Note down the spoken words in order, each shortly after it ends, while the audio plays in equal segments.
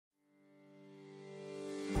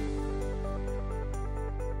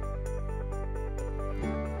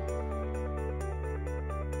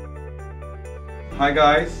Hi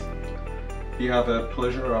guys, we have a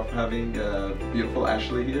pleasure of having beautiful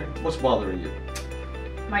Ashley here. What's bothering you?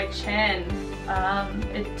 My chin.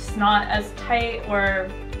 It's not as tight or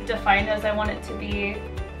defined as I want it to be.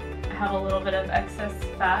 I have a little bit of excess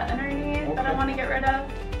fat underneath that I want to get rid of.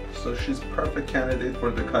 So she's perfect candidate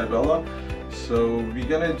for the Kybella. So we're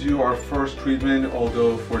gonna do our first treatment,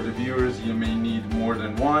 although for the viewers you may need more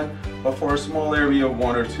than one, but for a small area,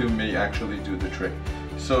 one or two may actually do the trick.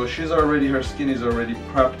 So her skin is already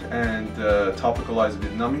prepped and topicalized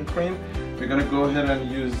with numbing cream. We're gonna go ahead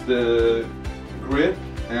and use the grid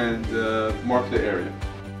and mark the area.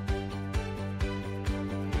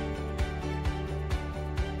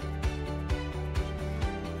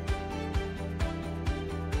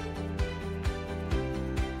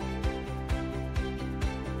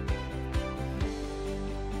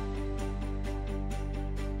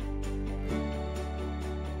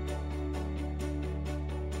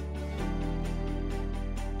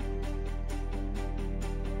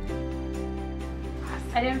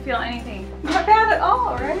 I didn't feel anything. Not bad at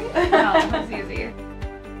all, right? No, it was easy.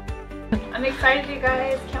 I'm excited, you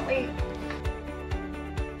guys. Can't wait.